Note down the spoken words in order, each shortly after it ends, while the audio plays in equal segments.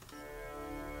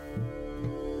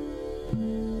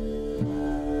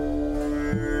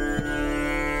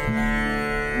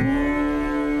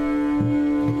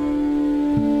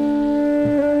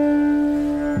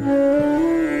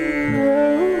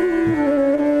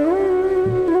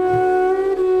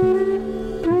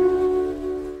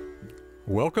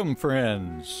Welcome,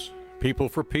 friends, people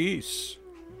for peace,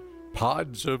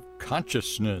 pods of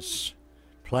consciousness,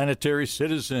 planetary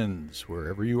citizens,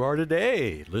 wherever you are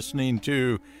today, listening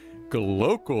to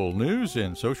local news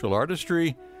and social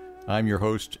artistry. I'm your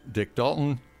host, Dick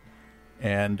Dalton,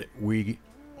 and we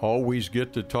always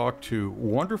get to talk to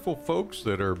wonderful folks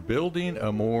that are building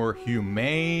a more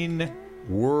humane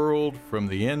world from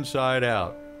the inside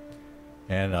out.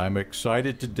 And I'm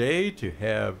excited today to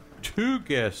have two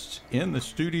guests in the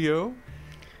studio,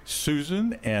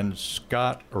 Susan and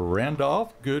Scott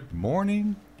Randolph. Good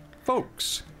morning,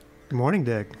 folks. Good morning,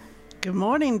 Dick. Good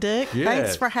morning, Dick. Yes.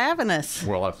 Thanks for having us.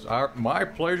 Well, it's my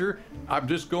pleasure. I'm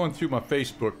just going through my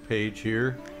Facebook page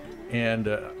here, and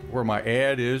where my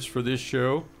ad is for this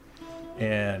show.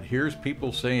 And here's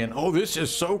people saying, oh, this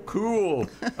is so cool.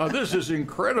 This is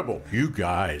incredible. You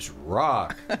guys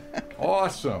rock.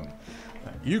 Awesome.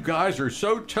 You guys are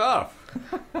so tough.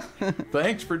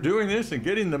 Thanks for doing this and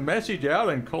getting the message out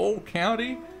in Cole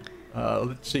County.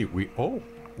 Let's see.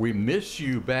 We miss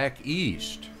you back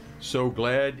east. So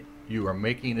glad you are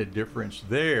making a difference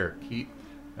there.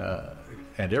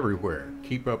 And everywhere.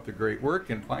 Keep up the great work.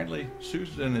 And finally,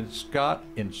 Susan and Scott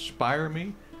inspire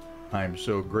me. I'm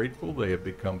so grateful they have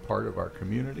become part of our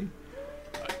community.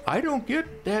 I don't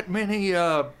get that many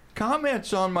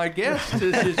comments on my guests as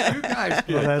you guys get.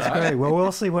 Well, that's great. Well,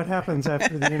 we'll see what happens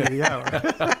after the end of the hour.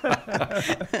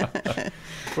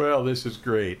 Well, this is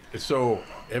great. So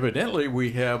evidently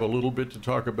we have a little bit to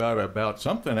talk about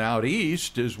something out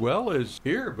east as well as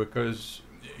here, because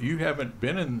you haven't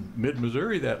been in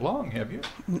mid-Missouri that long, have you?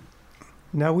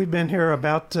 No, we've been here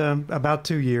about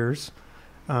 2 years.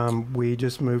 We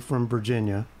just moved from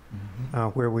Virginia,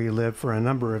 where we lived for a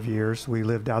number of years. We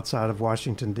lived outside of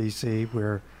Washington, D.C.,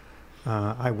 where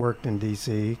I worked in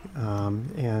D.C.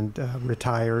 And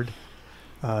retired.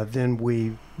 Then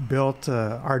we built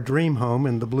our dream home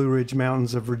in the Blue Ridge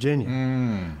Mountains of Virginia,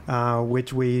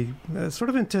 which we sort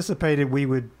of anticipated we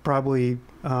would probably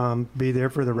be there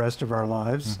for the rest of our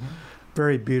lives.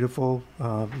 Very beautiful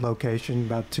location,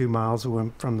 about 2 miles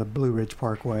away from the Blue Ridge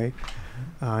Parkway.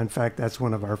 In fact, that's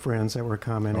one of our friends that were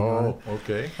commenting on it. Oh,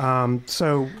 okay.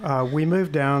 So we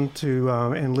moved down to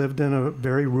and lived in a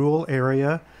very rural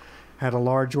area, had a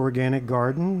large organic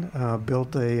garden,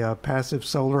 built a passive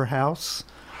solar house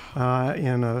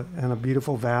in a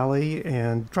beautiful valley,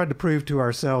 and tried to prove to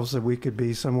ourselves that we could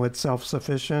be somewhat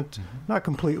self-sufficient, not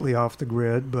completely off the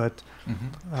grid, but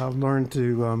learn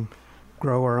to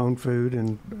grow our own food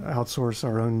and outsource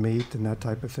our own meat and that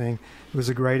type of thing. It was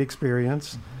a great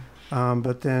experience.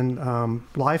 But then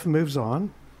life moves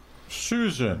on.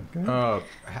 Susan,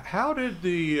 how did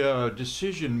the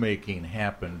decision-making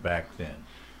happen back then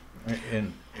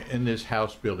in this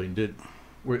house building? Did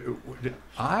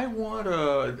I want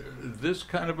this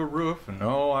kind of a roof?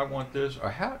 No, I want this. Or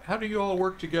how do you all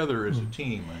work together as a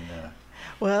team?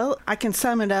 Well, I can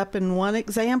sum it up in one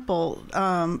example.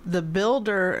 The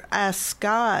builder asked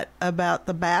Scott about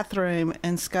the bathroom,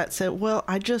 and Scott said, well,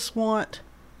 I just want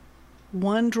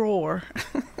one drawer.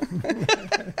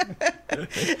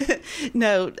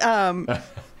 No. But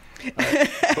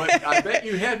I bet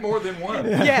you had more than one.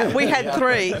 Yeah, we had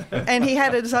three, and he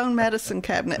had his own medicine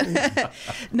cabinet.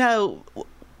 No,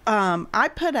 I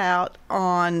put out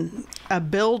on a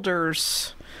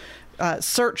builder's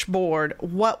search board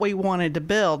what we wanted to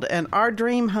build, and our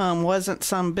dream home wasn't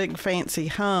some big fancy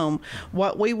home.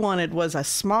 What we wanted was a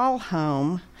small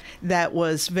home that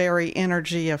was very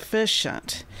energy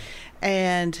efficient.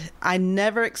 And I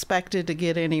never expected to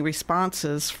get any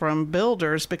responses from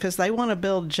builders, because they want to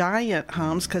build giant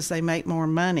homes because they make more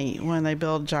money when they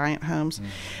build giant homes.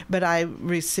 But I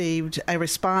received a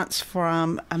response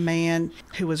from a man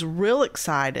who was real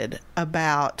excited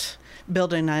about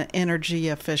building an energy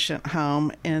efficient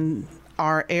home in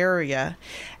our area.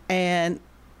 And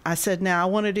I said, now I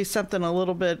want to do something a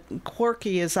little bit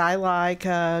quirky, as I like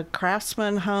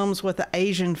craftsman homes with an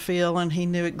Asian feel, and he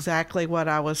knew exactly what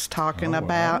I was talking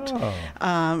about.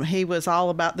 Wow. He was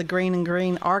all about the green and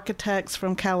green architects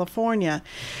from California.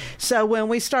 So when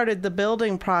we started the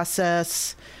building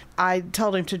process, I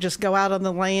told him to just go out on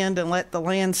the land and let the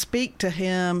land speak to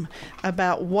him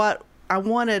about what I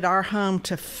wanted our home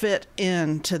to fit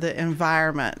into the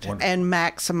environment and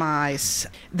maximize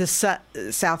the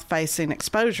south-facing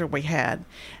exposure we had.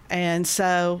 And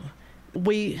so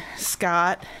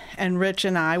Scott and Rich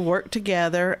and I worked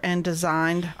together and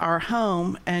designed our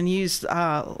home and used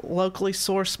locally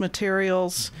sourced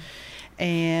materials.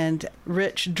 And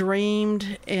Rich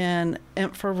dreamed in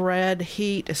infrared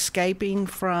heat escaping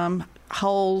from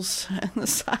holes in the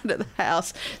side of the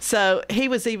house. So he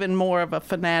was even more of a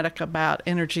fanatic about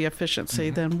energy efficiency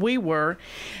than we were.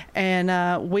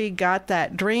 And we got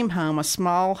that dream home, a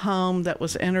small home that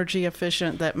was energy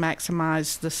efficient, that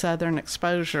maximized the southern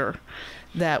exposure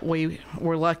that we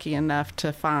were lucky enough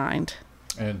to find.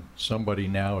 And somebody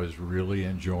now is really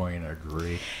enjoying a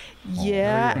great home.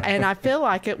 Yeah, and I feel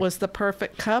like it was the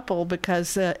perfect couple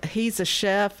because he's a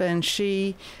chef and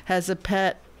she has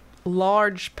a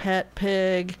large pet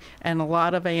pig and a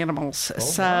lot of animals.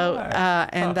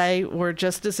 And they were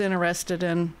just as interested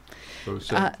in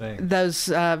those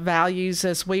values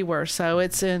as we were. So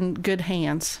it's in good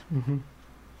hands. Mm-hmm.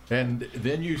 And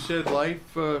then you said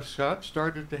life, Scott,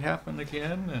 started to happen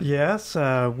again? Yes.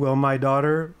 Well, my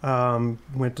daughter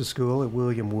went to school at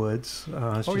William Woods.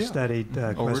 She studied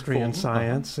equestrian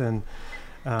science. And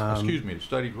excuse me,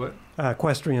 studied what?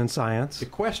 Equestrian science.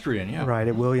 Equestrian, yeah. Right,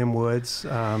 at William Woods.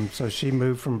 So she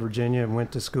moved from Virginia and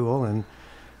went to school and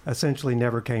essentially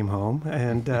never came home.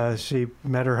 And she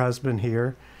met her husband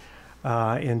here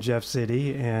in Jeff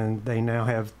City, and they now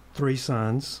have 3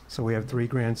 sons. So we have 3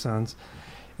 grandsons.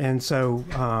 And so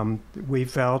we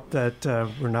felt that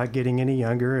we're not getting any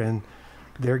younger and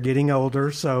they're getting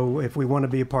older. So if we want to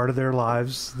be a part of their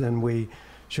lives, then we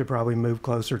should probably move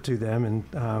closer to them.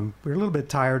 And we're a little bit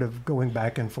tired of going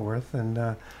back and forth.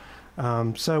 And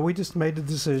so we just made the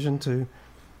decision to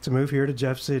move here to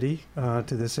Jeff City, to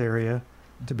this area,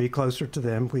 to be closer to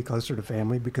them, be closer to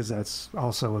family, because that's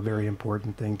also a very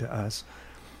important thing to us.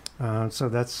 So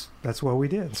that's what we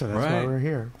did. So that's why we're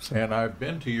here. So. And I've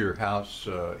been to your house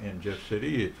in Jeff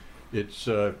City. It's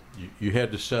you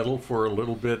had to settle for a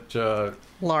little bit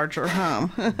larger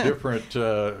home, different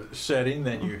setting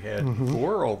than you had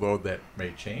before. Although that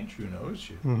may change, who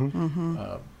knows?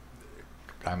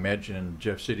 I imagine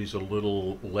Jeff City's a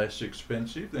little less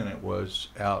expensive than it was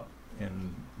out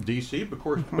in D.C. Of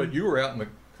course, but you were out in the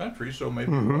country, so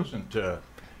maybe it wasn't.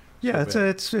 Yeah,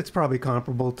 it's probably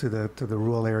comparable to the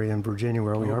rural area in Virginia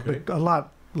where we are, but a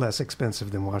lot less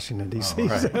expensive than Washington D.C.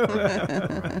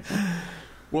 Right.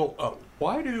 Well,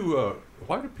 why do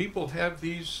people have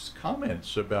these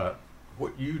comments about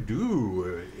what you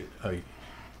do?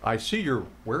 I see you're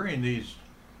wearing these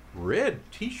red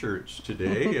T-shirts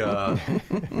today.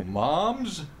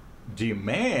 Moms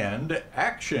demand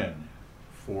action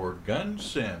for gun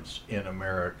sense in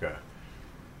America.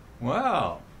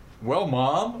 Wow. Well,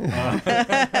 Mom,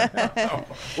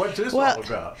 what's this all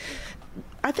about?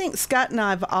 I think Scott and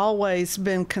I have always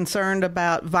been concerned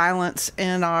about violence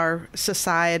in our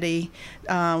society.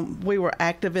 We were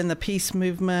active in the peace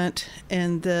movement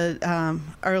in the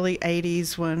early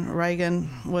 80s when Reagan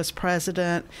was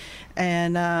president,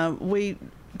 and we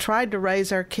tried to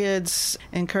raise our kids,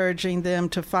 encouraging them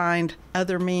to find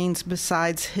other means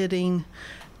besides hitting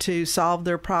to solve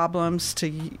their problems,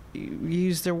 to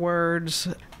use their words.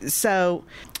 So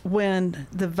when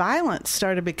the violence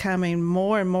started becoming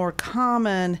more and more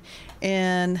common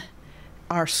in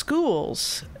our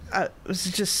schools, I was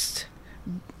just,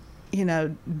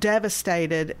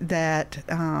 devastated that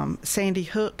Sandy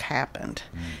Hook happened,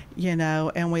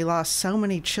 and we lost so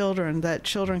many children, that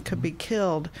children could be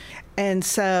killed. And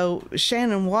so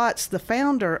Shannon Watts, the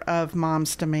founder of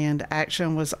Moms Demand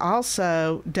Action, was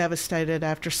also devastated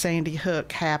after Sandy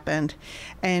Hook happened.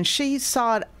 And she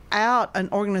sought out an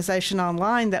organization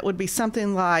online that would be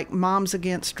something like Moms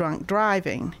Against Drunk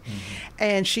Driving.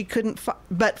 And she couldn't,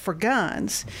 but for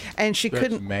guns. And she That's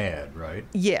couldn't. MAD, right?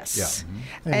 Yes.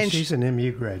 Yeah. And she's an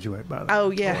MU graduate, by the way.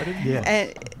 Oh,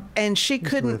 yeah. And she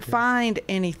couldn't find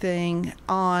anything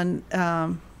on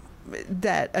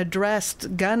that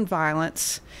addressed gun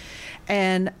violence.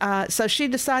 And so she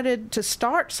decided to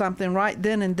start something right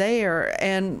then and there.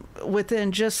 And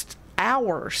within just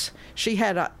hours, she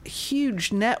had a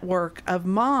huge network of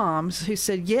moms who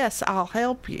said, yes, I'll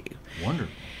help you.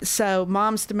 Wonderful. So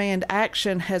Moms Demand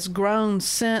Action has grown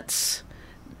since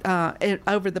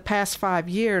over the past 5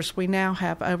 years. We now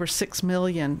have over 6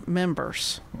 million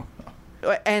members.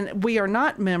 And we are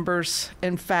not members.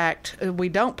 In fact, we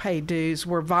don't pay dues.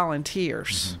 We're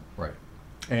volunteers. Right.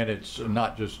 And it's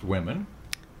not just women.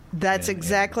 That's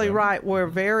exactly right. We're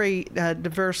a very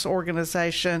diverse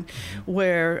organization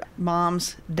where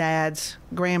moms, dads,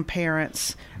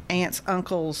 grandparents, aunts,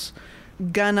 uncles,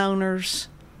 gun owners,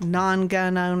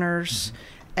 non-gun owners,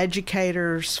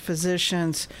 educators,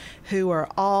 physicians, who are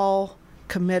all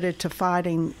committed to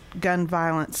fighting gun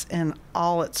violence in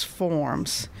all its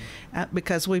forms,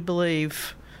 because we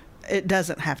believe it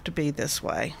doesn't have to be this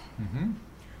way.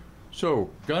 So,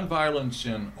 gun violence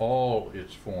in all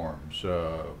its forms.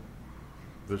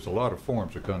 There's a lot of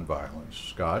forms of gun violence,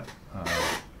 Scott.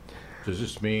 Does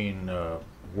this mean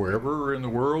wherever in the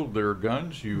world there are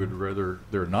guns, you would rather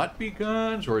there not be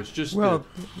guns, or it's just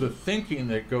the thinking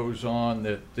that goes on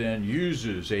that then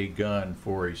uses a gun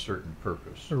for a certain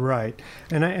purpose? Right.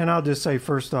 And I'll just say,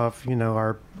 first off,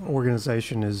 our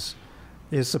organization is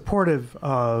supportive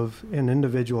of an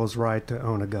individual's right to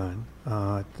own a gun.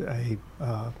 So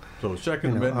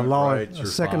Second Amendment rights are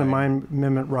Second fine.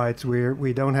 Amendment rights,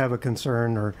 we don't have a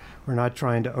concern, or we're not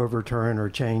trying to overturn or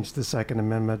change the Second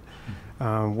Amendment.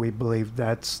 We believe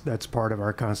that's part of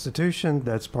our Constitution.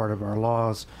 That's part of our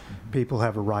laws. People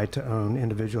have a right to own.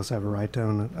 Individuals have a right to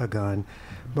own a gun.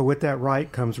 But with that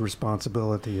right comes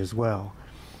responsibility as well.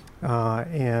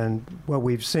 And what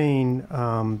we've seen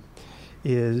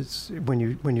is when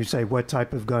you say what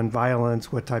type of gun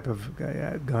violence, what type of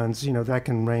guns, that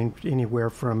can range anywhere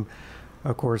from,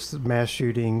 of course, mass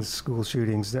shootings, school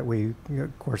shootings that we,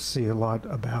 of course, see a lot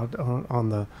about on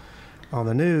the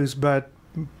news, but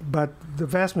the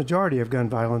vast majority of gun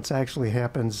violence actually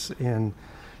happens in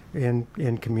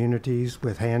communities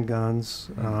with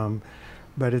handguns.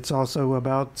 But it's also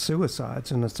about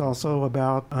suicides, and it's also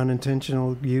about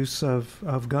unintentional use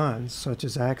of guns, such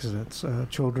as accidents,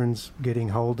 children's getting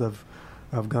hold of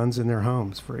guns in their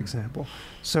homes, for example.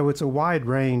 So it's a wide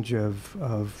range of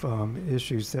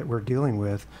issues that we're dealing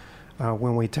with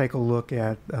when we take a look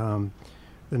at the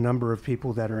number of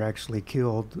people that are actually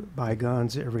killed by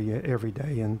guns every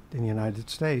day in the United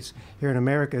States. Here in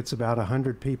America, it's about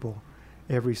 100 people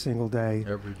every single day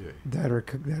that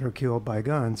are killed by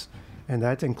guns. And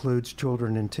that includes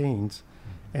children and teens.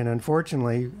 And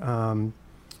unfortunately, guns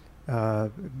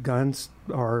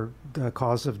are the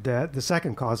cause of death, the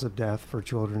second cause of death for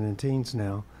children and teens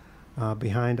now,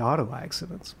 behind auto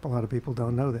accidents. A lot of people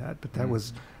don't know that, but that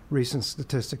was recent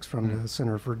statistics from the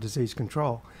Center for Disease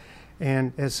Control.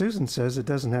 And as Susan says, it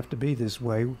doesn't have to be this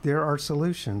way. There are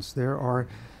solutions. There are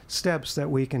steps that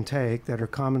we can take that are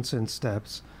common sense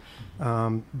steps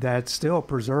that still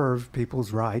preserve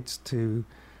people's rights to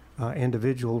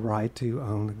individual right to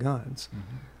own guns.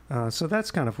 So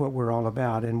that's kind of what we're all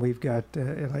about. And we've got,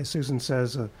 like Susan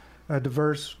says, a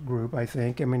diverse group, I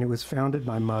think. I mean, it was founded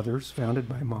by mothers, founded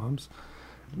by moms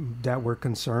that were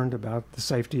concerned about the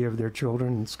safety of their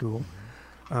children in school.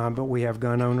 But we have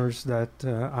gun owners that,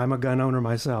 I'm a gun owner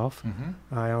myself.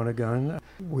 I own a gun.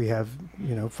 We have,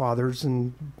 fathers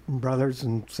and brothers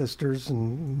and sisters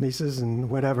and nieces and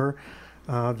whatever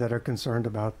that are concerned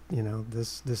about,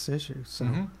 this issue.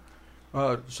 So.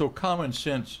 So common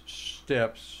sense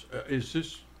steps, is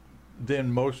this then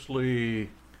mostly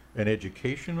an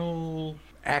educational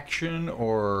action,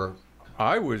 or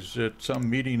I was at some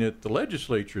meeting at the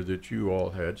legislature that you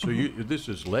all had, so this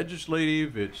is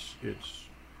legislative, it's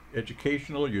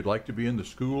educational, you'd like to be in the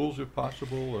schools if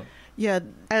possible? Yeah,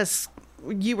 as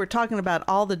you were talking about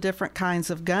all the different kinds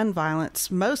of gun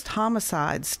violence, most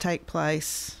homicides take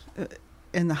place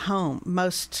in the home.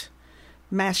 Most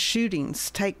mass shootings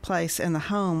take place in the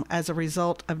home as a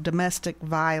result of domestic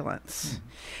violence.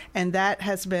 And that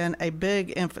has been a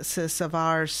big emphasis of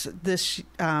ours this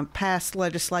past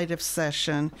legislative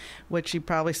session, which you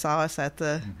probably saw us at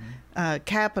the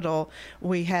Capitol.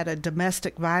 We had a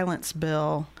domestic violence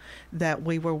bill that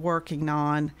we were working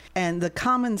on. And the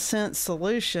common sense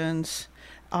solutions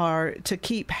are to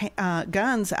keep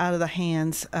guns out of the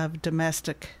hands of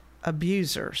domestic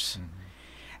abusers.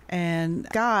 And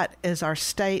Scott is our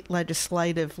state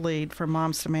legislative lead for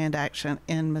Moms Demand Action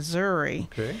in Missouri.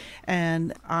 Okay.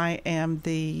 And I am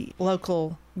the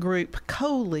local group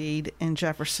co-lead in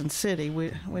Jefferson City.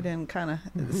 We didn't kind of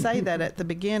say that at the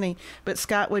beginning. But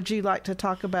Scott, would you like to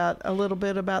talk about a little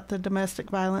bit about the domestic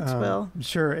violence bill?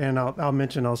 Sure. And I'll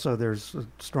mention also there's a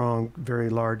strong, very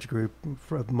large group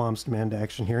of Moms Demand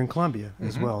Action here in Columbia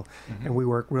as well. And we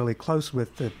work really close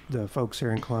with the folks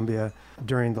here in Columbia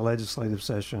during the legislative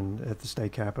session at the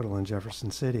state capitol in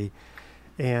Jefferson City.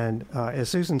 And as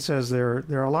Susan says, there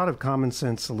are a lot of common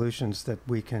sense solutions that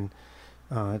we can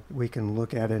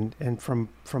look at. And from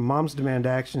Moms Demand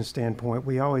Action standpoint,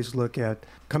 we always look at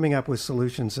coming up with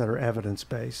solutions that are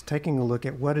evidence-based, taking a look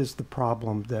at what is the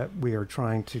problem that we are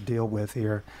trying to deal with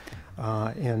here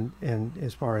and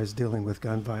as far as dealing with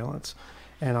gun violence.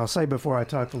 And I'll say before I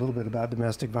talk a little bit about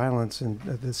domestic violence and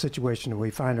the situation that we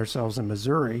find ourselves in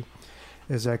Missouri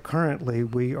is that currently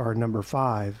we are number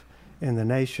 5 in the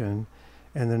nation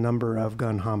in the number of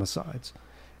gun homicides.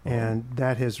 And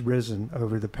that has risen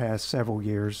over the past several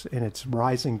years, and it's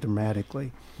rising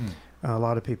dramatically. A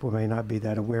lot of people may not be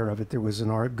that aware of it. There was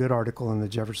a good article in the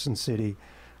Jefferson City,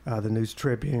 the News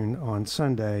Tribune on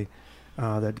Sunday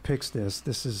that depicts this.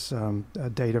 This is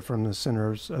data from the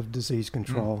Centers of Disease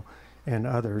Control and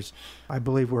others. I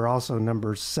believe we're also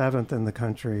number 7th in the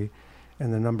country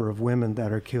and the number of women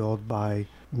that are killed by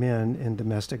men in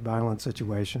domestic violence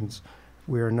situations,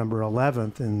 we are number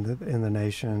 11th in the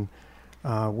nation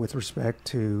with respect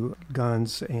to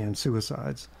guns and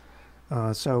suicides.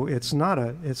 So it's not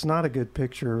a good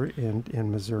picture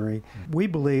in Missouri. We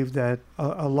believe that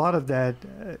a lot of that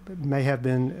may have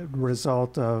been a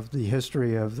result of the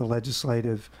history of the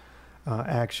legislative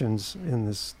actions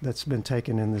that's been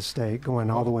taken in the state, going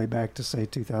all the way back to, say,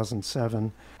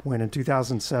 2007, when in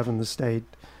 2007 the state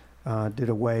did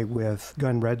away with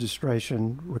gun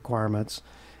registration requirements,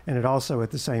 and it also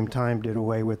at the same time did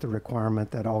away with the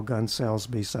requirement that all gun sales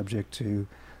be subject to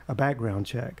a background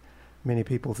check. Many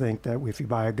people think that if you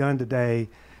buy a gun today,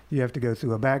 you have to go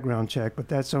through a background check, but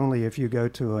that's only if you go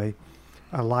to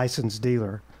a licensed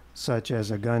dealer, such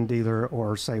as a gun dealer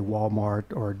or, say,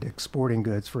 Walmart or Dick's Sporting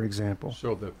Goods, for example.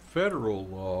 So the federal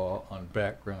law on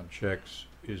background checks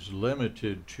is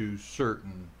limited to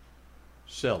certain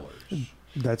sellers.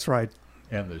 That's right.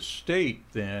 And the state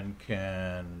then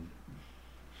can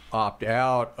opt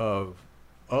out of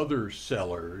other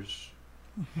sellers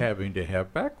having to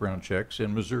have background checks,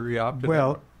 and Missouri opted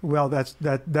out. Well,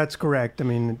 that's correct. I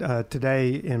mean,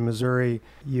 today in Missouri,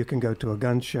 you can go to a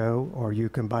gun show, or you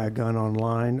can buy a gun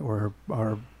online, or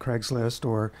Craigslist,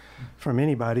 or from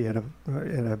anybody at a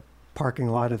parking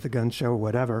lot at the gun show or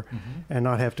whatever, and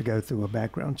not have to go through a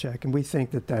background check. And we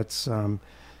think that that's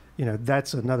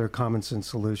that's another common sense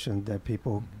solution that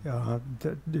people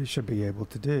that should be able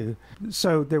to do.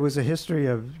 So there was a history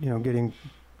of getting.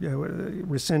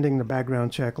 Rescinding the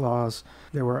background check laws.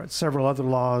 There were several other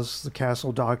laws, the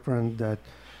Castle Doctrine that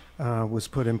was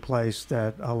put in place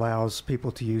that allows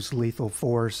people to use lethal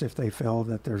force if they feel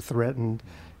that they're threatened,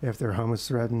 if their home is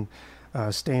threatened,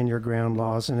 stand your ground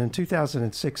laws. And in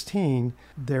 2016,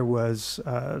 there was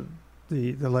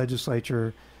the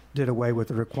legislature did away with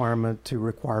the requirement to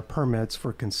require permits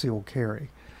for concealed carry.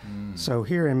 So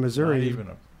here in Missouri,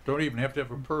 don't even have to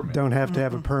have a permit. Don't have to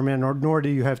have a permit, nor do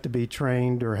you have to be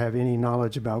trained or have any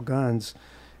knowledge about guns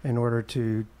in order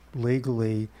to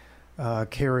legally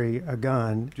carry a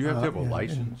gun. Do you have to have a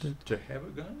license to have a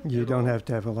gun? You don't have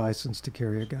to have a license to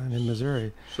carry a gun in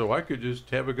Missouri. So I could just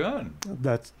have a gun.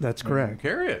 That's correct. And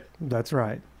carry it. That's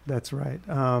right. That's right.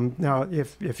 Now,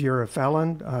 if you're a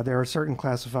felon, there are certain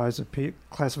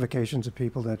classifications of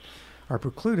people that are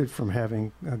precluded from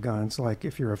having guns. Like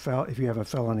if you have a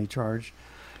felony charge.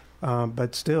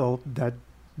 But still,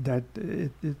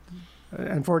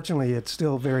 unfortunately, it's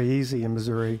still very easy in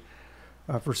Missouri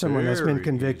for someone that's been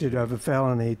convicted of a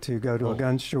felony to go to a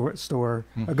gun store,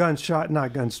 a gun show,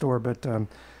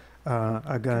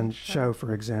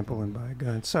 for example, and buy a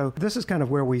gun. So this is kind of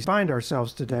where we find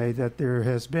ourselves today, that there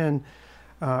has been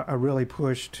a really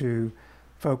push to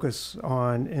focus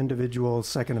on individual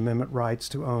Second Amendment rights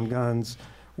to own guns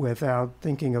without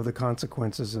thinking of the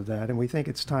consequences of that. And we think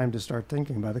it's time to start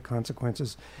thinking about the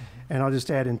consequences. And I'll just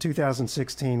add, in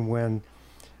 2016, when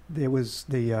there was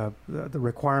the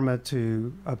requirement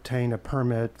to obtain a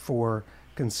permit for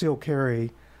concealed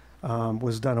carry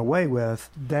was done away with,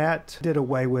 that did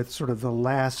away with sort of the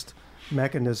last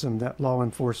mechanism that law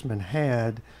enforcement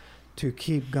had to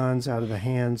keep guns out of the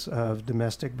hands of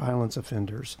domestic violence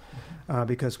offenders.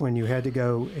 Because when you had to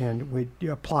go and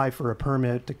you apply for a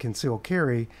permit to conceal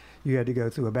carry, you had to go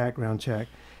through a background check.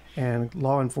 And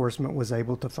law enforcement was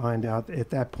able to find out at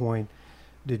that point,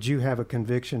 did you have a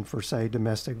conviction for, say,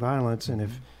 domestic violence? And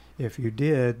if you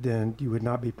did, then you would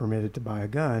not be permitted to buy a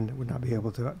gun, would not be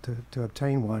able to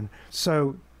obtain one.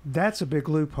 So that's a big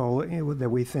loophole that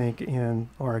we think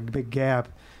or a big gap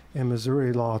in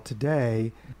Missouri law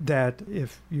today, that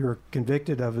if you're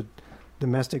convicted of a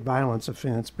domestic violence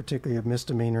offense, particularly a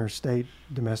misdemeanor state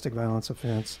domestic violence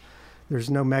offense, there's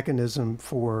no mechanism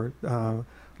for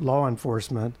law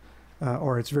enforcement,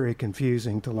 or it's very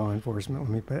confusing to law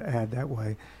enforcement, let me add that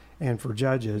way, and for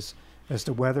judges as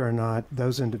to whether or not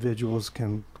those individuals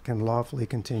can lawfully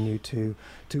continue to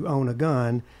own a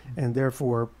gun and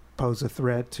therefore pose a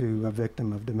threat to a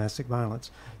victim of domestic violence.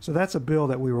 So that's a bill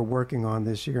that we were working on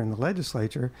this year in the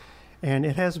legislature, and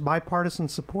it has bipartisan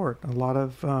support. A lot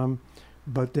of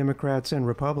both Democrats and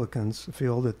Republicans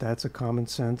feel that that's a common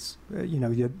sense.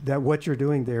 That what you're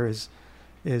doing there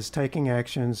is taking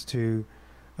actions to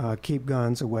keep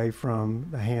guns away from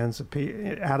the hands of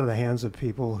out of the hands of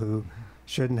people who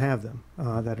shouldn't have them,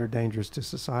 that are dangerous to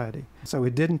society. So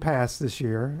it didn't pass this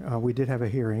year. We did have a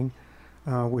hearing,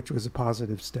 which was a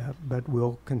positive step, but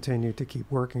we'll continue to keep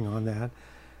working on that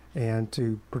and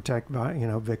to protect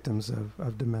victims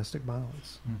of domestic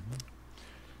violence.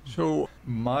 So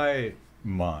my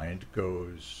mind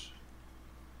goes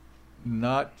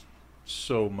not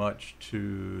so much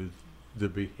to the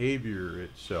behavior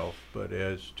itself, but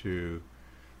as to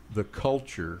the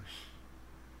culture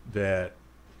that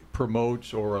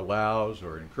promotes or allows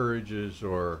or encourages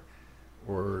or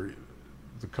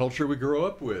the culture we grow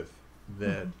up with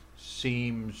that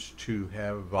seems to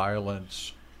have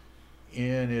violence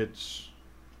in its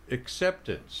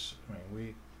acceptance. I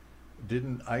mean,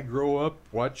 I grow up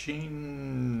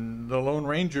watching The Lone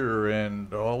Ranger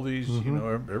and all these,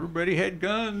 everybody had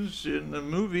guns in the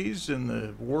movies and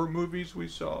the war movies we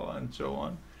saw and so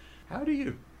on. How do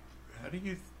you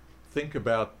think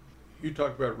about, you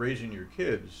talk about raising your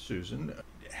kids, Susan.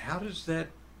 How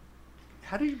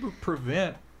do you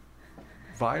prevent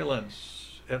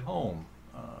violence at home?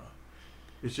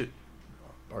 You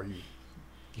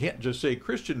can't just say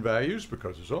Christian values,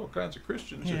 because there's all kinds of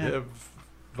Christians that have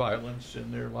violence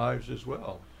in their lives as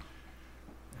well.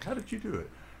 How did you do it?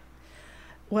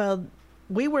 Well,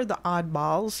 we were the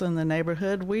oddballs in the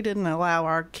neighborhood. We didn't allow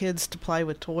our kids to play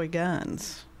with toy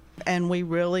guns. And we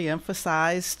really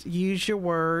emphasized use your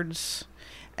words.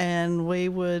 And we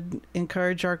would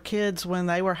encourage our kids when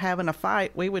they were having a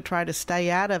fight, we would try to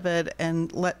stay out of it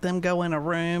and let them go in a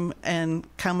room and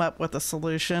come up with a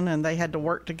solution. And they had to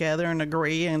work together and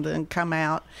agree and then come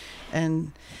out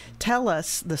and tell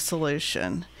us the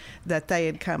solution that they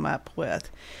had come up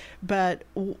with. But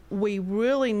we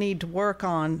really need to work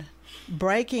on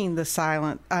breaking the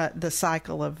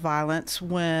cycle of violence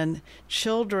when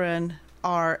children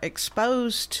are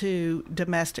exposed to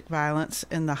domestic violence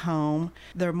in the home.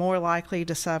 They're more likely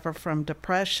to suffer from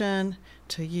depression,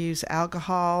 to use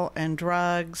alcohol and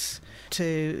drugs,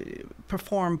 to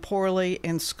perform poorly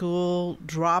in school,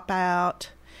 drop out,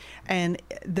 and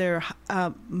they're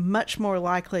much more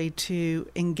likely to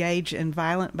engage in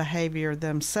violent behavior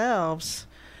themselves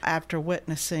after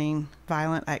witnessing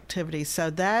violent activities. So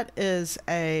that is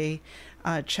a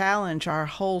challenge our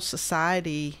whole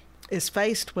society is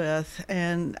faced with,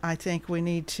 and I think we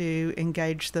need to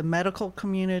engage the medical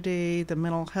community, the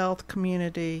mental health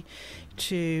community,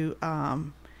 to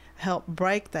help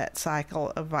break that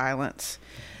cycle of violence.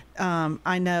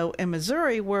 I know in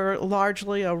Missouri we're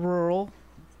largely a rural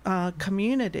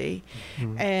community,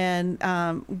 and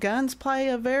guns play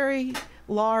a very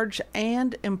large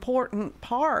and important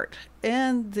part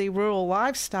in the rural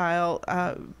lifestyle.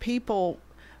 People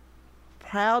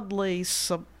proudly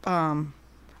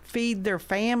feed their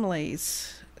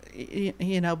families,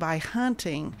 by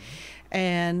hunting.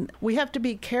 And we have to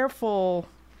be careful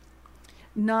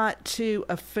not to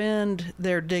offend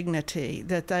their dignity,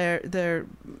 that they're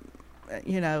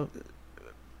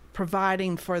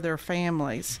providing for their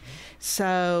families.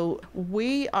 So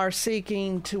we are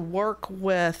seeking to work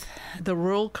with the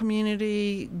rural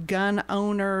community, gun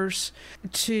owners,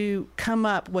 to come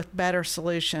up with better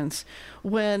solutions.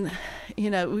 When,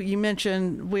 you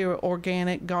mentioned we were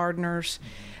organic gardeners,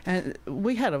 and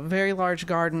we had a very large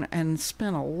garden and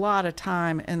spent a lot of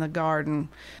time in the garden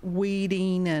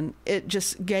weeding, and it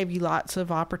just gave you lots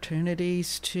of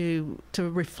opportunities to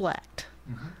reflect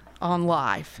on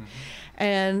life.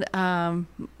 And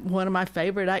one of my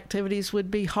favorite activities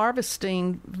would be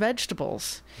harvesting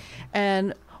vegetables.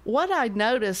 And what I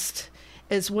noticed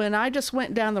is when I just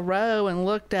went down the row and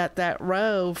looked at that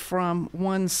row from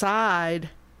one side,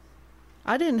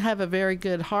 I didn't have a very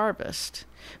good harvest.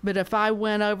 But if I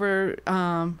went over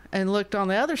and looked on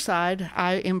the other side,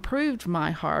 I improved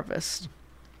my harvest.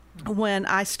 When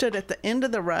I stood at the end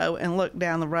of the row and looked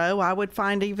down the row, I would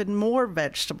find even more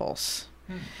vegetables.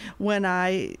 When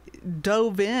I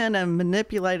dove in and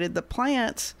manipulated the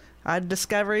plants, I'd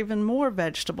discover even more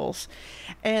vegetables.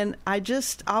 And I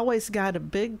just always got a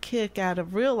big kick out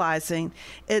of realizing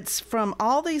it's from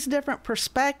all these different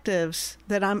perspectives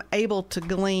that I'm able to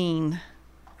glean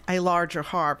a larger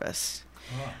harvest.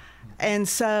 Wow. And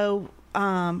so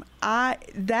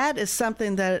that is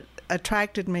something that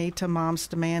attracted me to Moms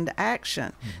Demand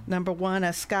Action. Number one,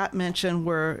 as Scott mentioned,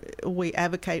 we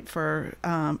advocate for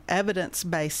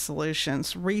evidence-based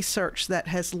solutions, research that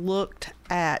has looked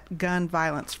at gun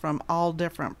violence from all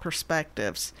different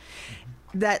perspectives.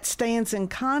 That stands in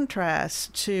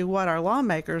contrast to what our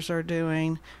lawmakers are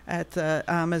doing at the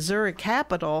Missouri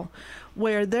Capitol,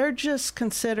 where they're just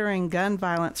considering gun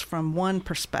violence from one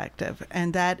perspective,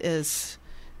 and that is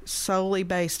solely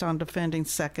based on defending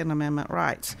Second Amendment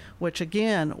rights, which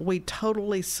again, we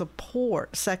totally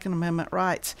support Second Amendment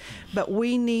rights, but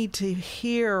we need to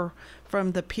hear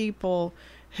from the people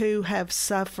who have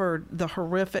suffered the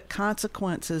horrific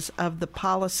consequences of the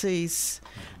policies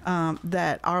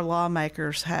that our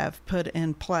lawmakers have put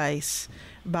in place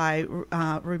by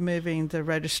removing the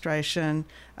registration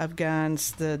of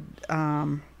guns, the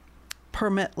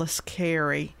permitless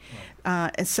carry.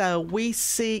 And so we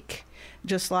seek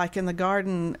just like in the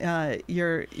garden,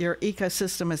 your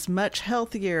ecosystem is much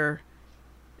healthier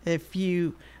if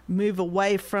you move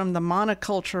away from the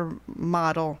monoculture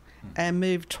model and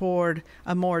move toward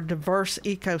a more diverse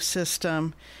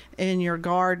ecosystem in your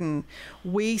garden.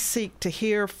 We seek to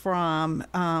hear from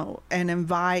and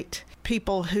invite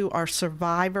people who are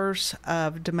survivors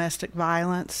of domestic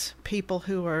violence, people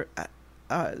who are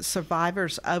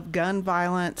survivors of gun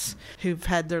violence, who've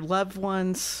had their loved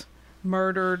ones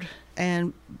murdered,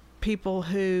 and people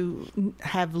who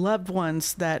have loved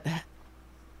ones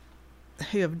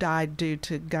who have died due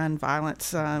to gun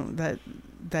violence, that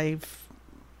they've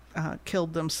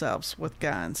killed themselves with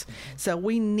guns. So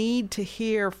we need to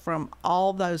hear from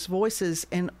all those voices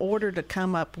in order to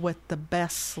come up with the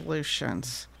best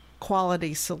solutions,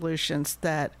 quality solutions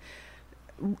that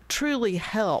truly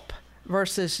help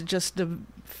versus just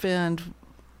defend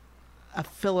a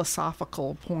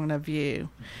philosophical point of view.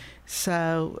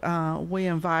 So we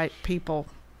invite people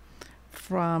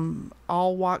from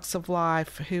all walks of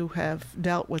life who have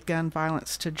dealt with gun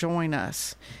violence to join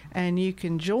us. And you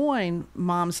can join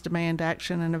Moms Demand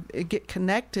Action and get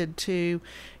connected to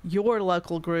your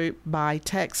local group by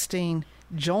texting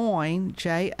JOIN,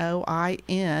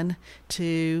 JOIN,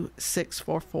 to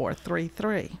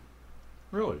 64433.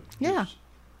 Really? Yeah.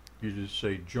 You just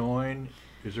say join.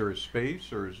 Is there a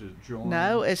space or is it join?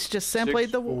 No, it's just simply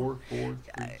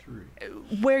 64433.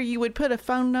 where you would put a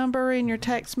phone number in your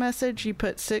text message, you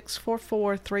put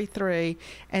 64433,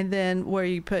 and then where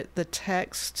you put the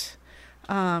text,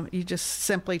 you just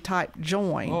simply type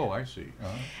join. Oh, I see.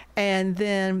 And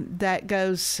then that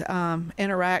goes,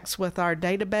 interacts with our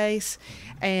database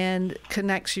and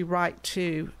connects you right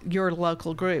to your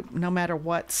local group, no matter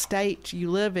what state you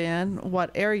live in,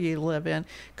 what area you live in.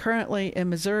 Currently in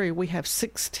Missouri, we have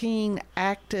 16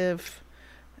 active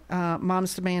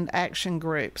Moms Demand Action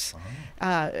groups.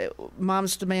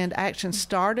 Moms Demand Action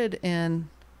started in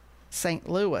St.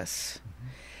 Louis,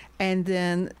 and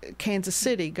then Kansas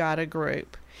City got a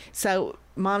group. So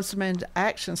Moms Demand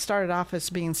Action started off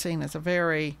as being seen as a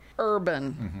very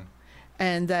urban,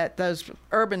 and that those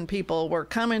urban people were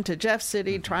coming to Jeff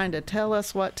City trying to tell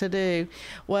us what to do.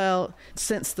 Well,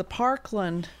 since the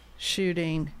Parkland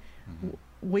shooting,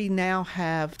 we now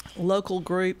have local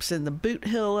groups in the Boot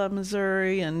Hill of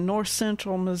Missouri and North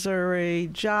Central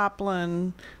Missouri,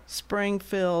 Joplin,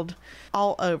 Springfield,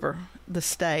 all over the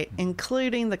state,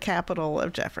 including the capital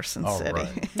of Jefferson City.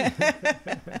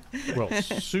 Right. Well,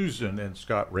 Susan and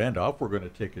Scott Randolph, we're going to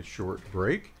take a short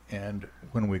break. And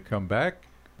when we come back,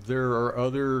 there are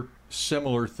other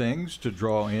similar things to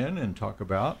draw in and talk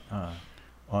about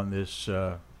on this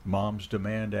Mom's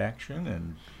Demand Action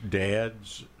and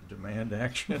Dad's Demand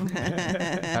Action,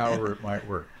 however it might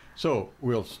work. So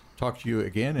we'll talk to you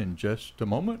again in just a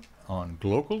moment on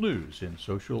Global News in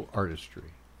Social Artistry.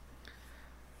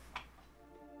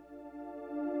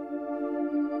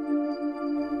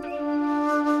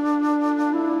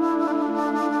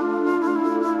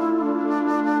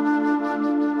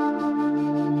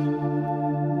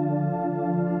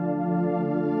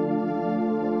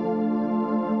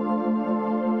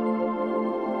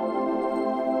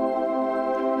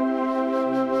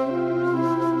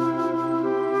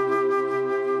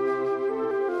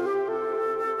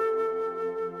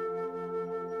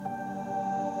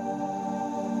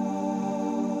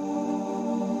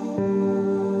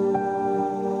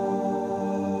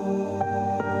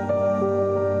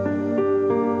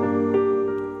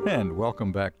 And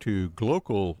welcome back to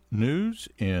Global News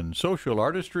in Social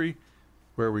Artistry,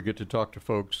 where we get to talk to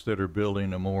folks that are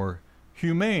building a more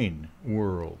humane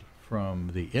world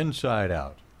from the inside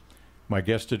out. My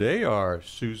guests today are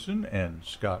Susan and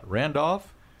Scott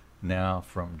Randolph, now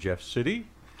from Jeff City,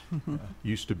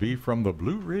 used to be from the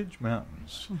Blue Ridge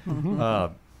Mountains.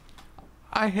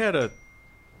 I had a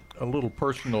little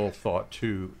personal thought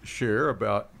to share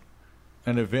about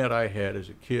an event I had as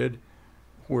a kid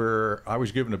where I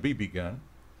was given a BB gun,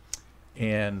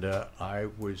 and I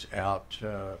was out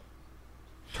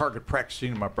target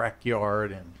practicing in my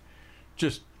backyard, and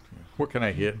just what can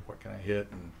I hit,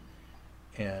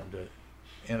 and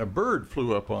a bird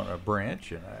flew up on a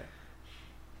branch, and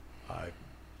I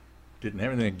didn't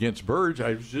have anything against birds.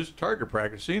 I was just target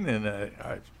practicing, and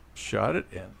I shot it,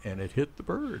 and it hit the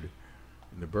bird,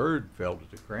 and the bird fell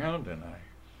to the ground, and I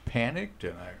panicked,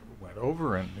 and I went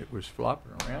over, and it was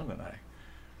flopping around, and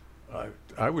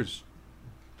I was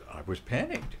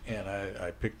panicked, and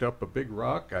I picked up a big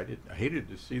rock. I hated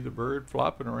to see the bird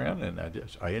flopping around, and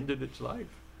I ended its life,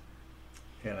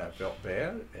 and I felt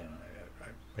bad, and I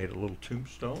made a little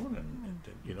tombstone, and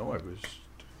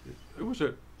it was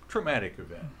a traumatic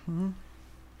event,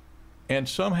 and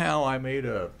somehow I made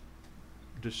a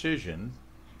decision,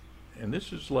 and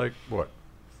this is like, what,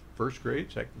 first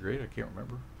grade, second grade, I can't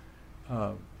remember,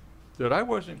 that I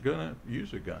wasn't going to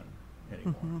use a gun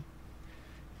anymore. Mm-hmm.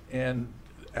 And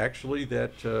actually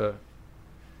that,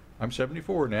 I'm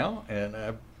 74 now, and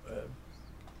I've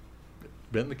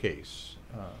been the case.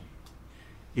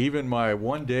 Even my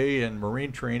one day in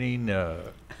Marine training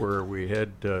where we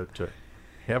had to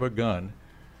have a gun,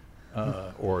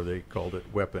 or they called it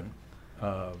weapon,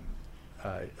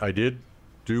 I did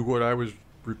do what I was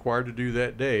required to do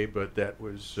that day, but that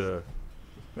was the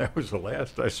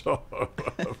last I saw of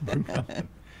a gun.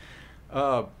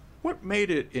 What made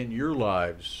it in your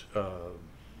lives?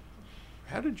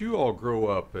 How did you all grow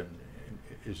up, and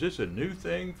is this a new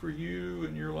thing for you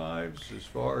in your lives as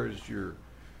far as your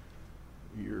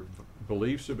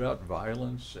beliefs about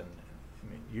violence and,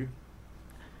 I mean, you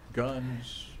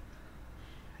guns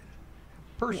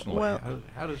personally? Well,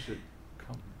 how does it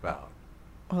come about?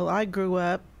 Well, I grew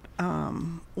up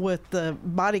with the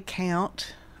body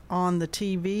count on the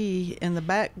TV in the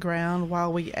background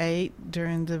while we ate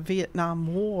during the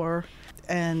Vietnam War,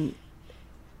 and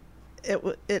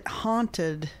it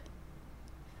haunted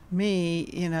me,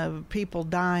 you know, people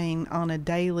dying on a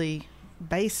daily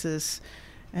basis.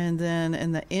 And then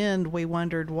in the end, we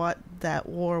wondered what that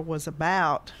war was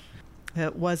about.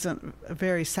 It wasn't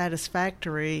very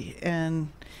satisfactory.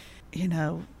 And, you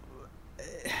know,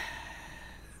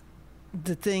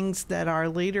 the things that our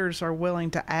leaders are willing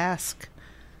to ask,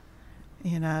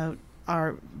 you know,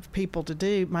 our people to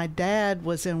do. My dad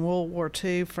was in World War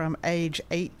II from age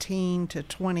 18 to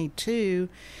 22.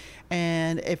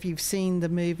 And if you've seen the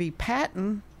movie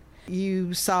Patton,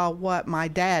 you saw what my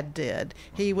dad did.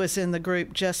 He was in the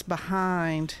group just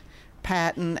behind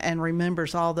Patton and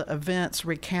remembers all the events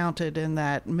recounted in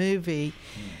that movie.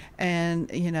 And,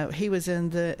 you know, he was in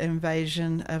the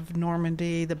invasion of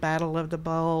Normandy, the Battle of the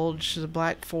Bulge, the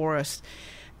Black Forest.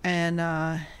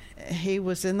 And he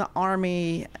was in the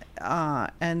Army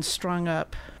and strung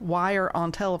up wire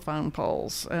on telephone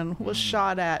poles and was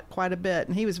shot at quite a bit.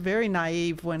 And he was very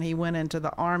naive when he went into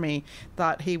the Army,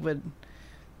 thought he would,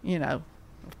 you know,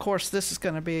 of course, this is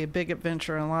going to be a big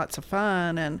adventure and lots of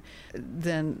fun. And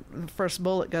then the first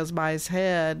bullet goes by his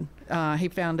head. He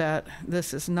found out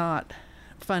this is not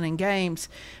fun and games.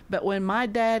 But when my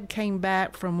dad came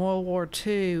back from World War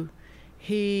II,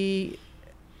 he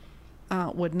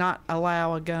would not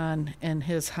allow a gun in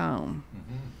his home.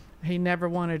 Mm-hmm. He never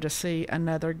wanted to see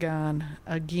another gun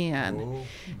again. Whoa.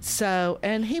 So,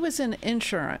 and he was in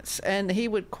insurance, and he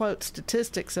would quote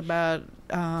statistics about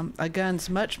a gun's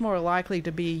much more likely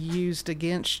to be used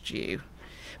against you.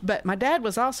 But my dad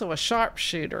was also a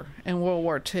sharpshooter in World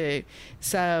War II.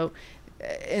 So,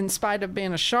 in spite of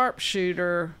being a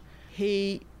sharpshooter,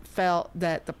 he felt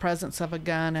that the presence of a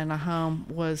gun in a home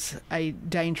was a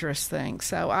dangerous thing.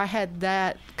 So I had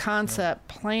that concept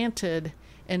planted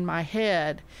in my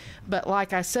head. But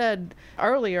like I said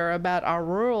earlier about our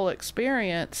rural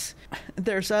experience,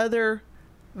 there's other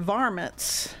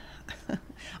varmints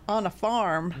on a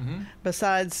farm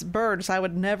besides birds. I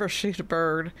would never shoot a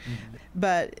bird.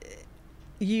 But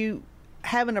you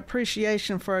have an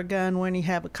appreciation for a gun when you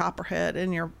have a copperhead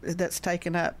in your that's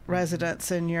taken up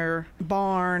residence in your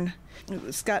barn.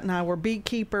 Scott and I were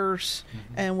beekeepers,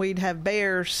 and we'd have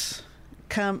bears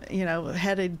come, you know,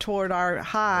 headed toward our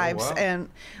hives. Oh, wow. And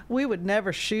we would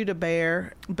never shoot a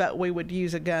bear, but we would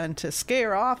use a gun to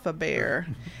scare off a bear.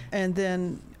 And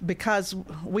then because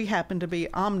we happened to be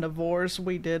omnivores,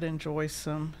 we did enjoy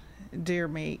some deer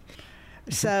meat.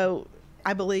 So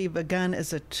I believe a gun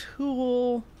is a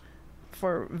tool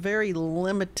for very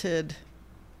limited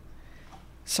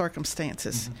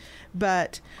circumstances.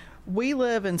 But we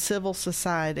live in civil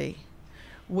society.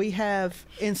 We have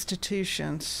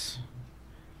institutions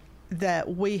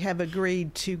that we have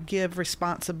agreed to give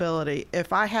responsibility.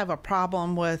 If I have a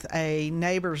problem with a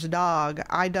neighbor's dog,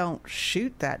 I don't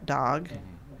shoot that dog.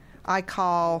 I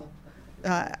call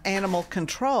animal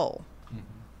control,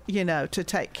 you know, to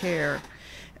take care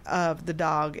of the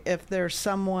dog. If there's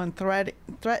someone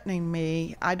threatening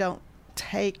me, I don't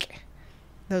take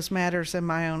those matters in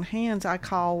my own hands. I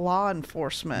call law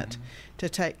enforcement to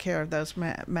take care of those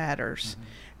matters.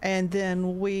 And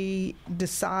then we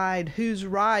decide who's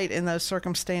right in those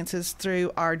circumstances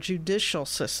through our judicial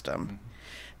system.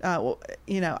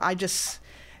 You know, I just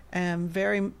am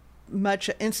very much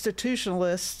an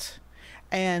institutionalist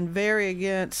and very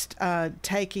against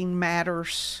taking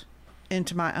matters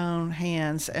into my own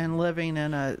hands and living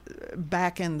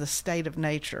back in the state of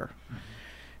nature.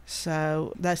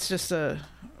 So that's just a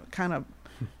kind of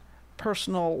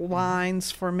personal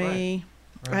lines for me.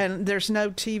 Right. And there's no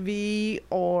TV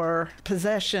or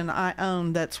possession I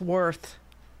own that's worth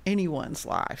anyone's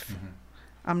life.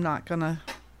 I'm not going to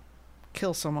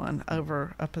kill someone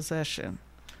over a possession.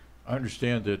 I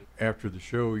understand that after the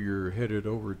show, you're headed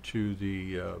over to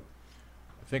the,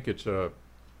 I think it's a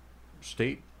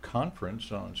state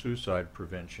conference on suicide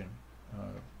prevention.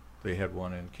 They had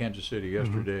one in Kansas City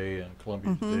yesterday and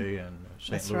Columbia today and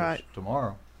St. Louis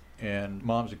tomorrow. And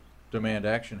Moms Demand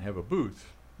Action have a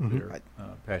booth there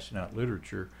passing out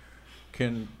literature.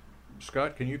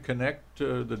 Scott, can you connect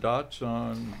the dots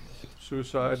on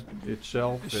suicide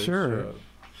itself? Sure.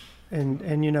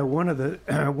 And you know, one of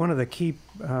the key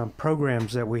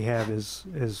programs that we have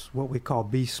is what we call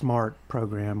Be Smart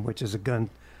program, which is a gun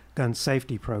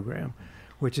safety program,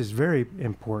 which is very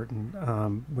important.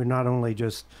 We're not only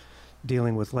just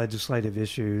dealing with legislative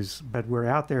issues, but we're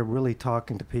out there really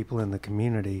talking to people in the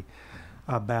community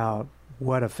about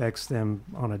what affects them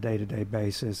on a day-to-day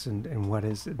basis and what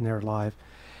is in their life.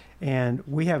 And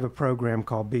we have a program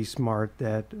called Be Smart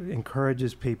that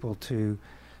encourages people to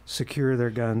secure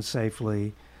their guns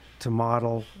safely, to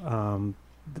model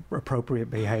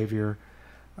appropriate behavior.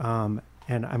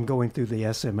 And I'm going through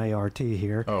the SMART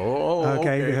here.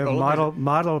 Okay.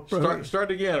 Model.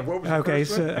 Start again. What was the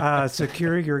first one?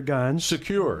 Secure your guns.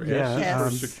 Secure.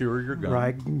 Yes. Secure your guns.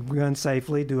 Right. Gun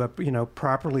safely.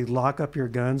 Properly lock up your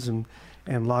guns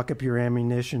and lock up your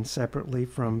ammunition separately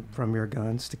from your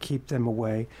guns to keep them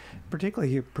away.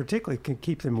 Particularly can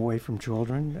keep them away from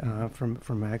children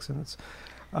from accidents.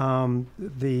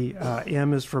 The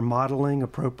M is for modeling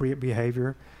appropriate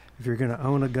behavior. If you're going to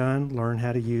own a gun, learn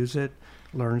how to use it.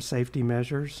 Learn safety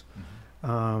measures.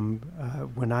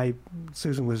 When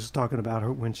Susan was talking about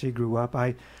her when she grew up,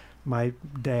 my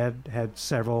dad had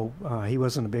several. He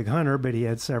wasn't a big hunter, but he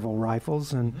had several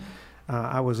rifles, and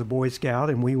I was a Boy Scout,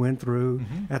 and we went through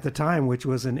at the time, which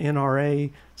was an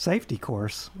NRA safety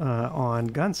course on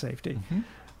gun safety.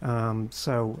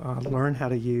 So learn how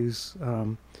to use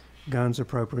guns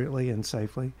appropriately and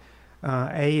safely.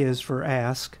 A is for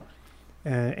ask.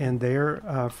 And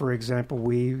there, for example,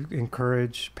 we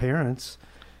encourage parents,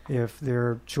 if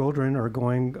their children are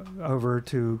going over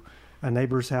to a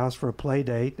neighbor's house for a play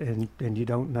date and you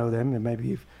don't know them and maybe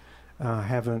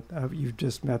you've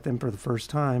just met them for the first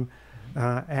time,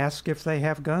 ask if they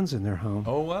have guns in their home.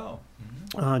 Oh,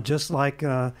 wow. Just like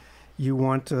you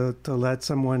want to let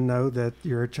someone know that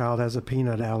your child has a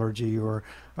peanut allergy or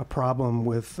a problem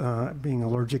with being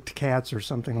allergic to cats or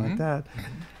something like that.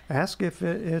 Ask if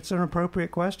it's an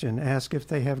appropriate question. Ask if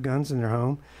they have guns in their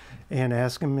home, and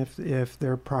ask them if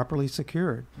they're properly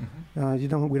secured. We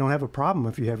don't have a problem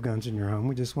if you have guns in your home.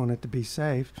 We just want it to be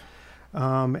safe.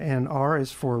 And R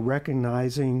is for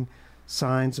recognizing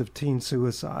signs of teen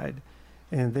suicide,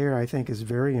 and there I think is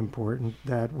very important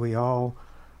that we all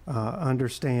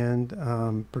understand,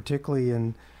 particularly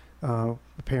in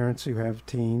parents who have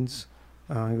teens,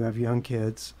 who have young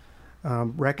kids.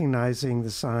 Recognizing the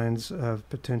signs of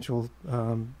potential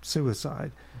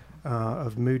suicide,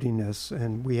 of moodiness.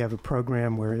 And we have a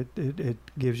program where it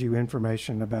gives you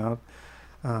information about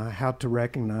how to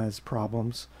recognize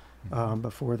problems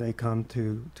before they come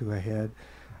to a head,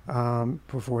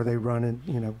 before they run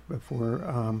in,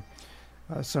 before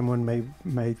someone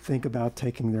may think about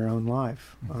taking their own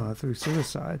life through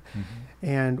suicide.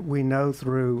 And we know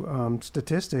through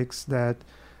statistics that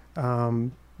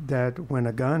when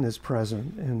a gun is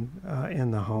present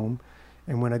in the home,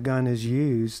 and when a gun is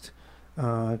used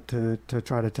to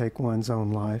try to take one's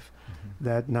own life,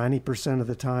 that 90% of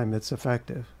the time it's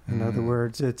effective. In other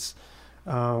words, it's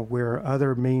where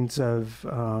other means of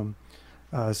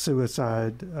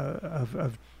suicide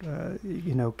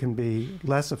can be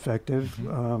less effective,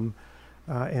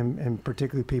 and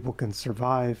particularly people can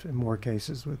survive in more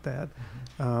cases with that.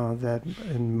 That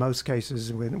in most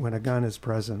cases, when a gun is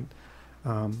present,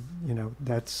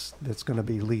 that's going to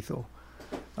be lethal.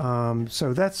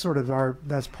 So that's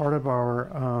that's part of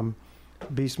our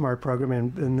Be Smart program,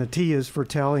 and the T is for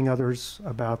telling others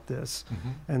about this,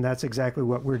 and that's exactly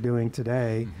what we're doing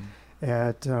today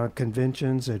at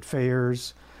conventions, at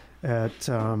fairs, at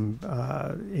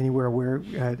anywhere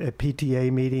at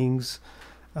PTA meetings,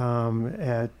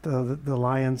 at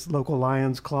the local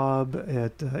Lions Club,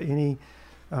 at any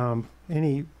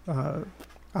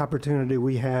opportunity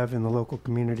we have in the local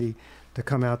community to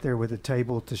come out there with a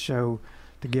table to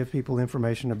give people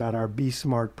information about our Be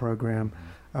Smart program,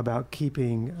 about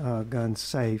keeping guns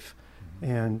safe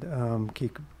and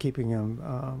keeping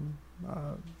them,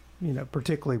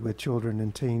 particularly with children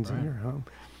and teens in your home.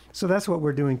 So that's what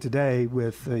we're doing today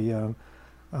with the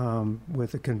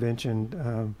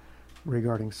convention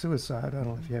regarding suicide. I don't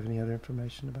know if you have any other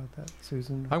information about that,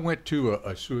 Susan. I went to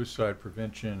a suicide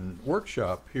prevention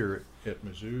workshop here at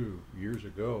Mizzou years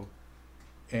ago,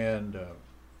 And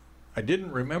I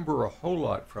didn't remember a whole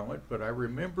lot from it, but I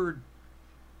remembered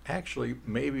actually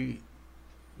maybe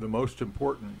the most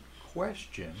important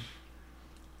question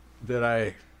that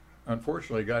I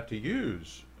unfortunately got to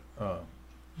use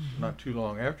not too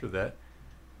long after that.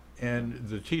 And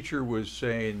the teacher was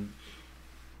saying,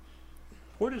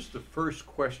 what is the first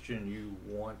question you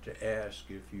want to ask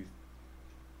if you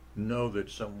know that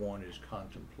someone is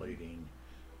contemplating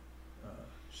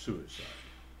suicide?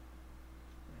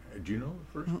 Do you know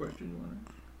the first question you want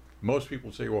to ask? Most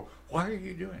people say, well, why are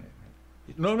you doing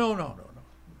it? No.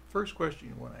 First question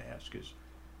you want to ask is,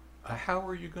 how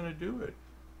are you going to do it?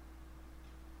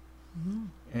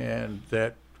 Mm-hmm. And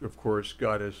that, of course,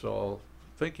 got us all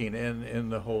thinking.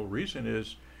 And the whole reason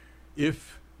is,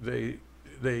 if they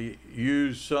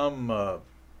use some, oh,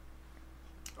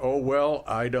 well,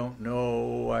 I don't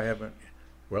know, I haven't,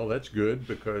 well, that's good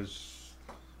because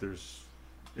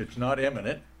it's not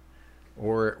imminent.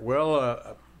 Or,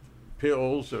 well,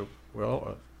 pills,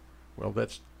 well,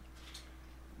 that's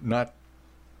not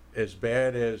as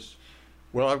bad as,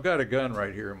 well, I've got a gun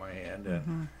right here in my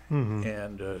hand.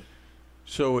 And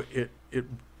so it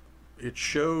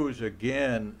shows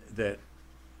again that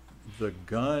the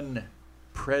gun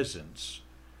presence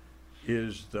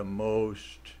is the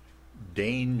most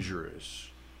dangerous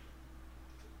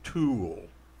tool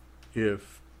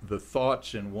if the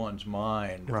thoughts in one's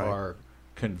mind are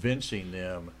convincing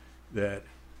them that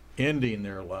ending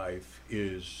their life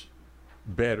is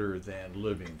better than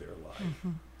living their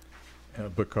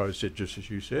life. Because it, just as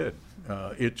you said,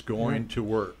 it's going to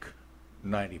work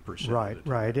 90% of the time.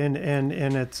 Right. And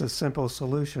it's a simple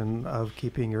solution of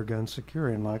keeping your gun secure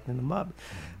and locking them up.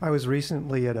 I was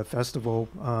recently at a festival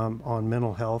on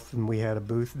mental health, and we had a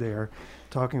booth there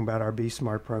talking about our Be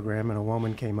Smart program, and a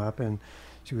woman came up and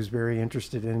she was very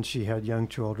interested in, she had young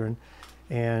children,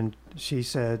 and she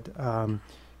said,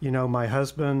 my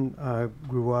husband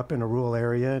grew up in a rural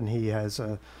area, and he has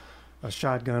a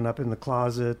shotgun up in the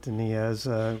closet, and he has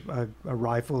a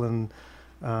rifle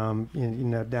down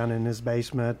in his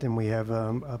basement, and we have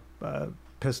a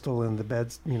pistol in the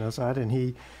bed, side. And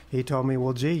he told me,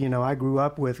 well, gee, I grew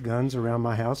up with guns around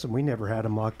my house, and we never had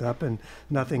them locked up, and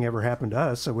nothing ever happened to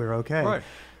us, so we're okay. Right.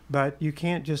 But you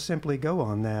can't just simply go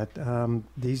on that.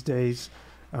 These days,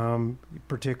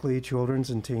 particularly children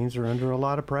and teens are under a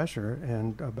lot of pressure,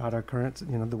 and about our current,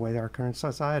 the way our current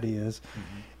society is.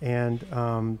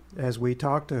 And as we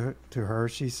talked to her,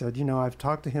 she said, I've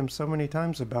talked to him so many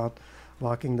times about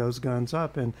locking those guns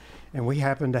up, and we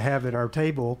happen to have at our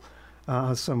table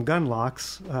some gun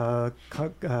locks,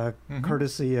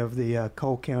 courtesy of the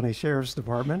Cole County Sheriff's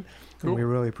Department. Cool. And we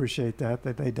really appreciate that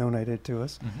they donated to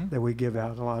us, that we give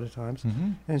out a lot of times.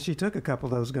 And she took a couple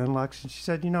of those gun locks, and she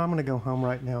said, I'm going to go home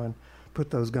right now and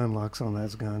put those gun locks on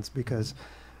those guns, because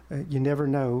you never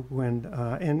know when,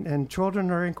 and children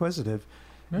are inquisitive.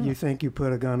 Yeah. You think you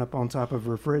put a gun up on top of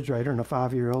a refrigerator and a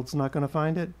 5-year-old's not going to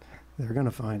find it? They're going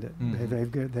to find it.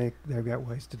 They've got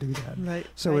ways to do that. Right.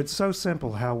 So it's so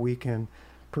simple how we can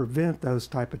prevent those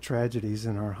type of tragedies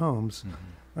in our homes,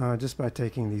 just by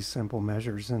taking these simple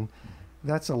measures. And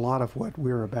that's a lot of what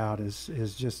we're about,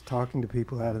 is just talking to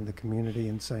people out in the community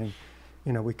and saying,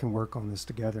 we can work on this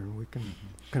together, and we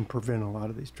can prevent a lot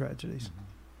of these tragedies.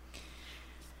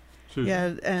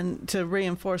 Yeah, and to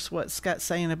reinforce what Scott's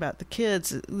saying about the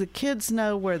kids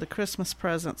know where the Christmas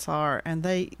presents are, and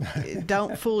they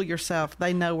don't fool yourself.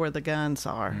 They know where the guns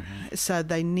are, so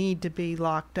they need to be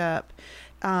locked up.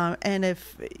 And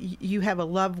if you have a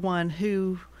loved one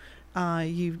who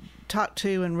you talk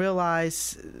to and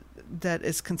realize that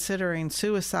is considering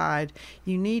suicide,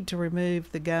 you need to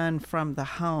remove the gun from the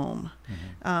home,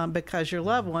 because your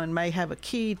loved one may have a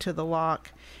key to the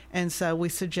lock. And so we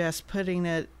suggest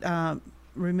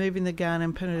removing the gun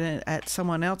and putting it at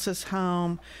someone else's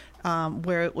home,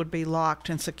 where it would be locked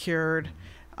and secured.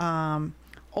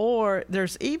 Or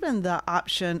there's even the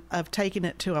option of taking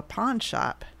it to a pawn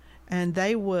shop, and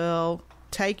they will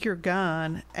take your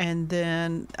gun and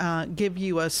then give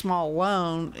you a small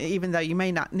loan, even though you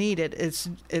may not need it.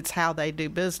 It's how they do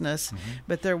business,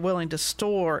 but they're willing to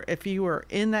store if you were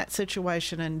in that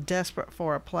situation and desperate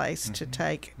for a place to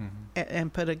take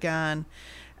and put a gun.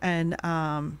 And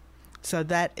so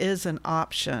that is an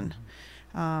option,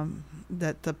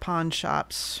 that the pawn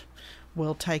shops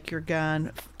will take your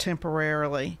gun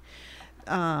temporarily.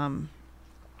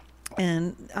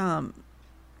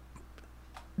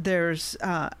 There's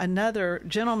another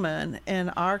gentleman in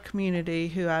our community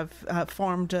who I've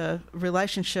formed a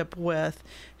relationship with,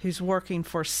 who's working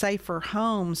for Safer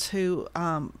Homes, who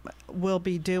will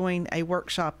be doing a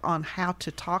workshop on how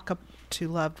to talk to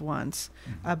loved ones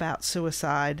about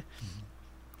suicide.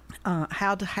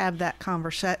 how to have that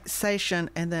conversation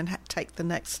and then take the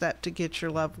next step to get your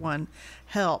loved one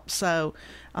help. So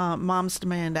Moms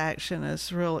Demand Action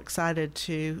is real excited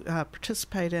to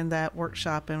participate in that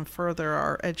workshop and further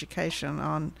our education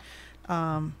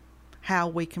on how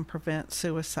we can prevent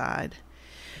suicide.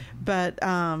 But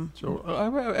so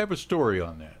I have a story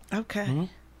on that. okay.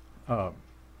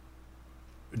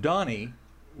 Donnie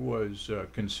was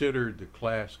considered the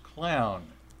class clown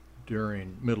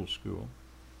during middle school.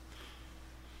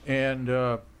 And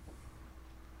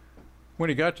when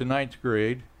he got to ninth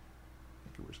grade,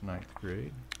 I think it was ninth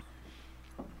grade,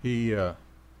 he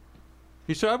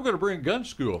said, "I'm going to bring gun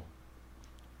school."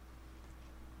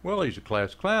 Well, he's a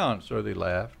class clown, so they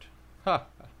laughed. Ha!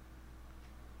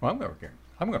 Well, I'm going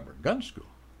to bring gun school,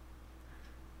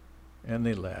 and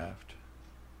they laughed.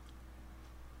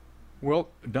 Well,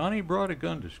 Donnie brought a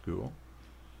gun to school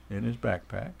in his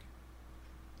backpack.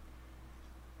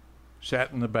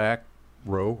 Sat in the back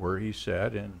row where he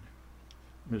sat in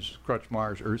Mrs.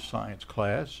 Crutchmeyer's Earth Science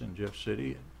class in Jeff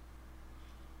City. And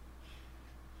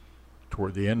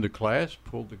toward the end of class,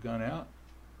 pulled the gun out,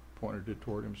 pointed it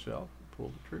toward himself, and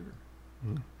pulled the trigger.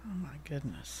 Oh my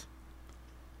goodness.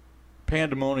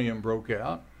 Pandemonium broke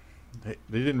out. They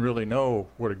didn't really know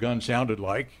what a gun sounded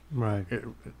like. Right.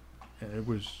 It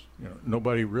was,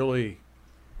 nobody really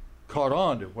caught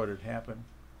on to what had happened.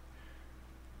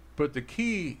 But the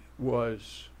key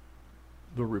was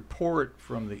the report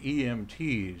from the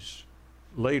EMTs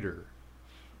later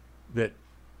that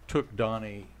took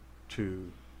Donnie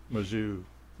to Mizzou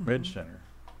Med Center.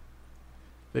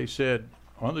 They said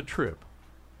on the trip,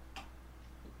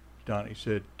 Donnie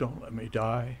said, "Don't let me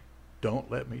die.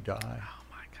 Don't let me die. Oh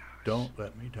my gosh. Don't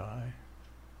let me die."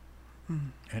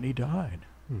 And he died.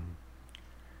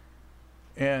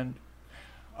 And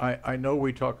I know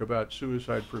we talk about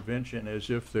suicide prevention as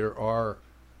if there are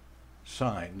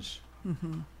signs.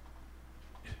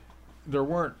 There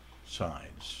weren't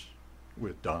signs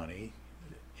with Donnie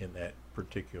in that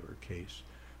particular case,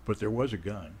 but there was a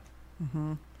gun.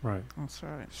 Right. That's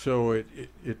right. So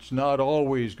it's not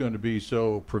always going to be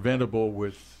so preventable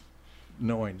with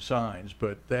knowing signs,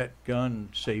 but that gun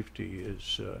safety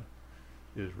is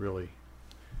really,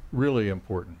 really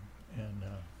important. And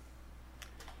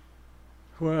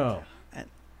well,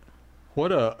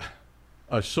 what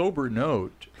a sober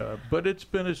note, but it's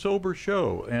been a sober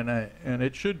show, and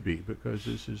it should be, because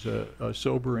this is a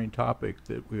sobering topic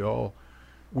that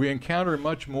we encounter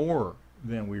much more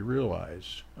than we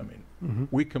realize. I mean,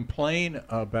 we complain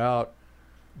about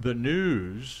the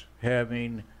news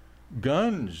having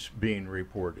guns being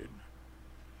reported.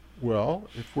 Well,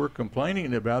 if we're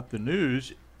complaining about the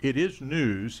news, it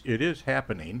is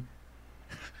happening.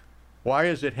 Why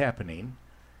is it happening?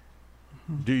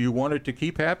 Do you want it to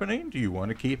keep happening? Do you want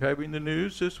to keep having the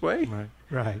news this way?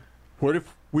 Right. What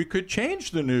if we could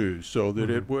change the news so that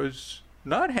it was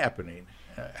not happening?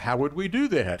 How would we do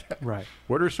that? Right.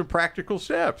 What are some practical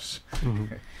steps?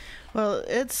 Well,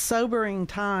 it's sobering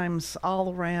times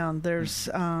all around. There's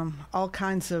all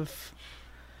kinds of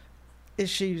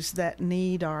issues that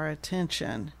need our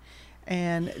attention.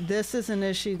 And this is an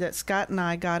issue that Scott and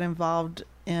I got involved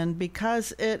in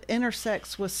because it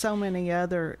intersects with so many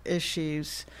other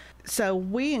issues. So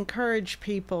we encourage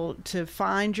people to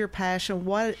find your passion.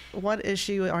 What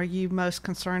issue are you most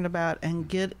concerned about, and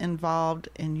get involved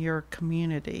in your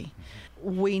community.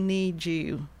 We need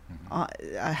you.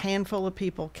 A handful of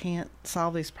people can't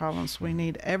solve these problems. We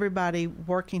need everybody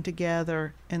working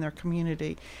together in their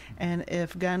community. And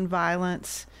if gun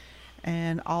violence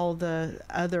and all the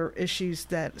other issues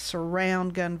that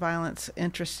surround gun violence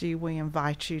interest you, we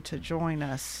invite you to join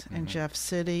us in Jeff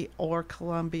City or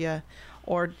Columbia,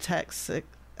 or text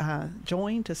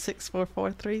join to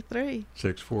 64433.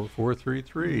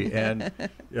 64433. And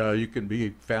you can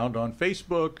be found on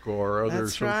Facebook or other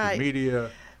That's social right. media,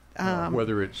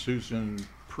 whether it's Susan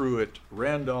Pruitt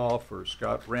Randolph or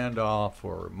Scott Randolph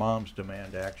or Moms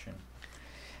Demand Action.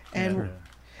 And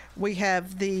we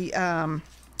have the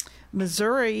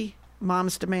Missouri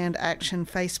Moms Demand Action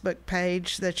Facebook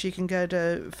page that you can go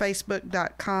to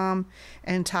facebook.com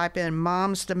and type in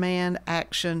Moms Demand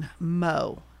Action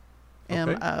MO,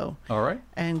 M-O, All right.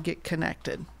 and get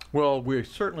connected. Well, we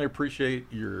certainly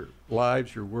appreciate your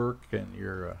lives, your work, and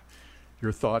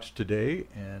your thoughts today,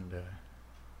 and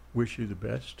wish you the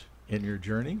best in your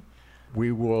journey.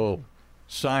 We will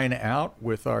sign out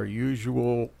with our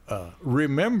usual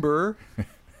remember,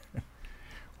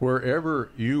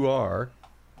 wherever you are,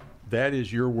 that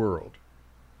is your world.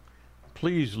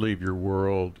 Please leave your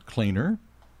world cleaner,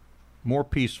 more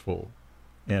peaceful,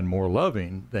 and more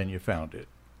loving than you found it.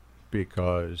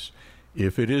 Because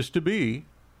if it is to be,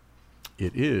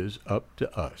 It is up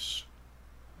to us.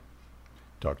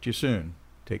 Talk to you soon.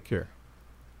 Take care.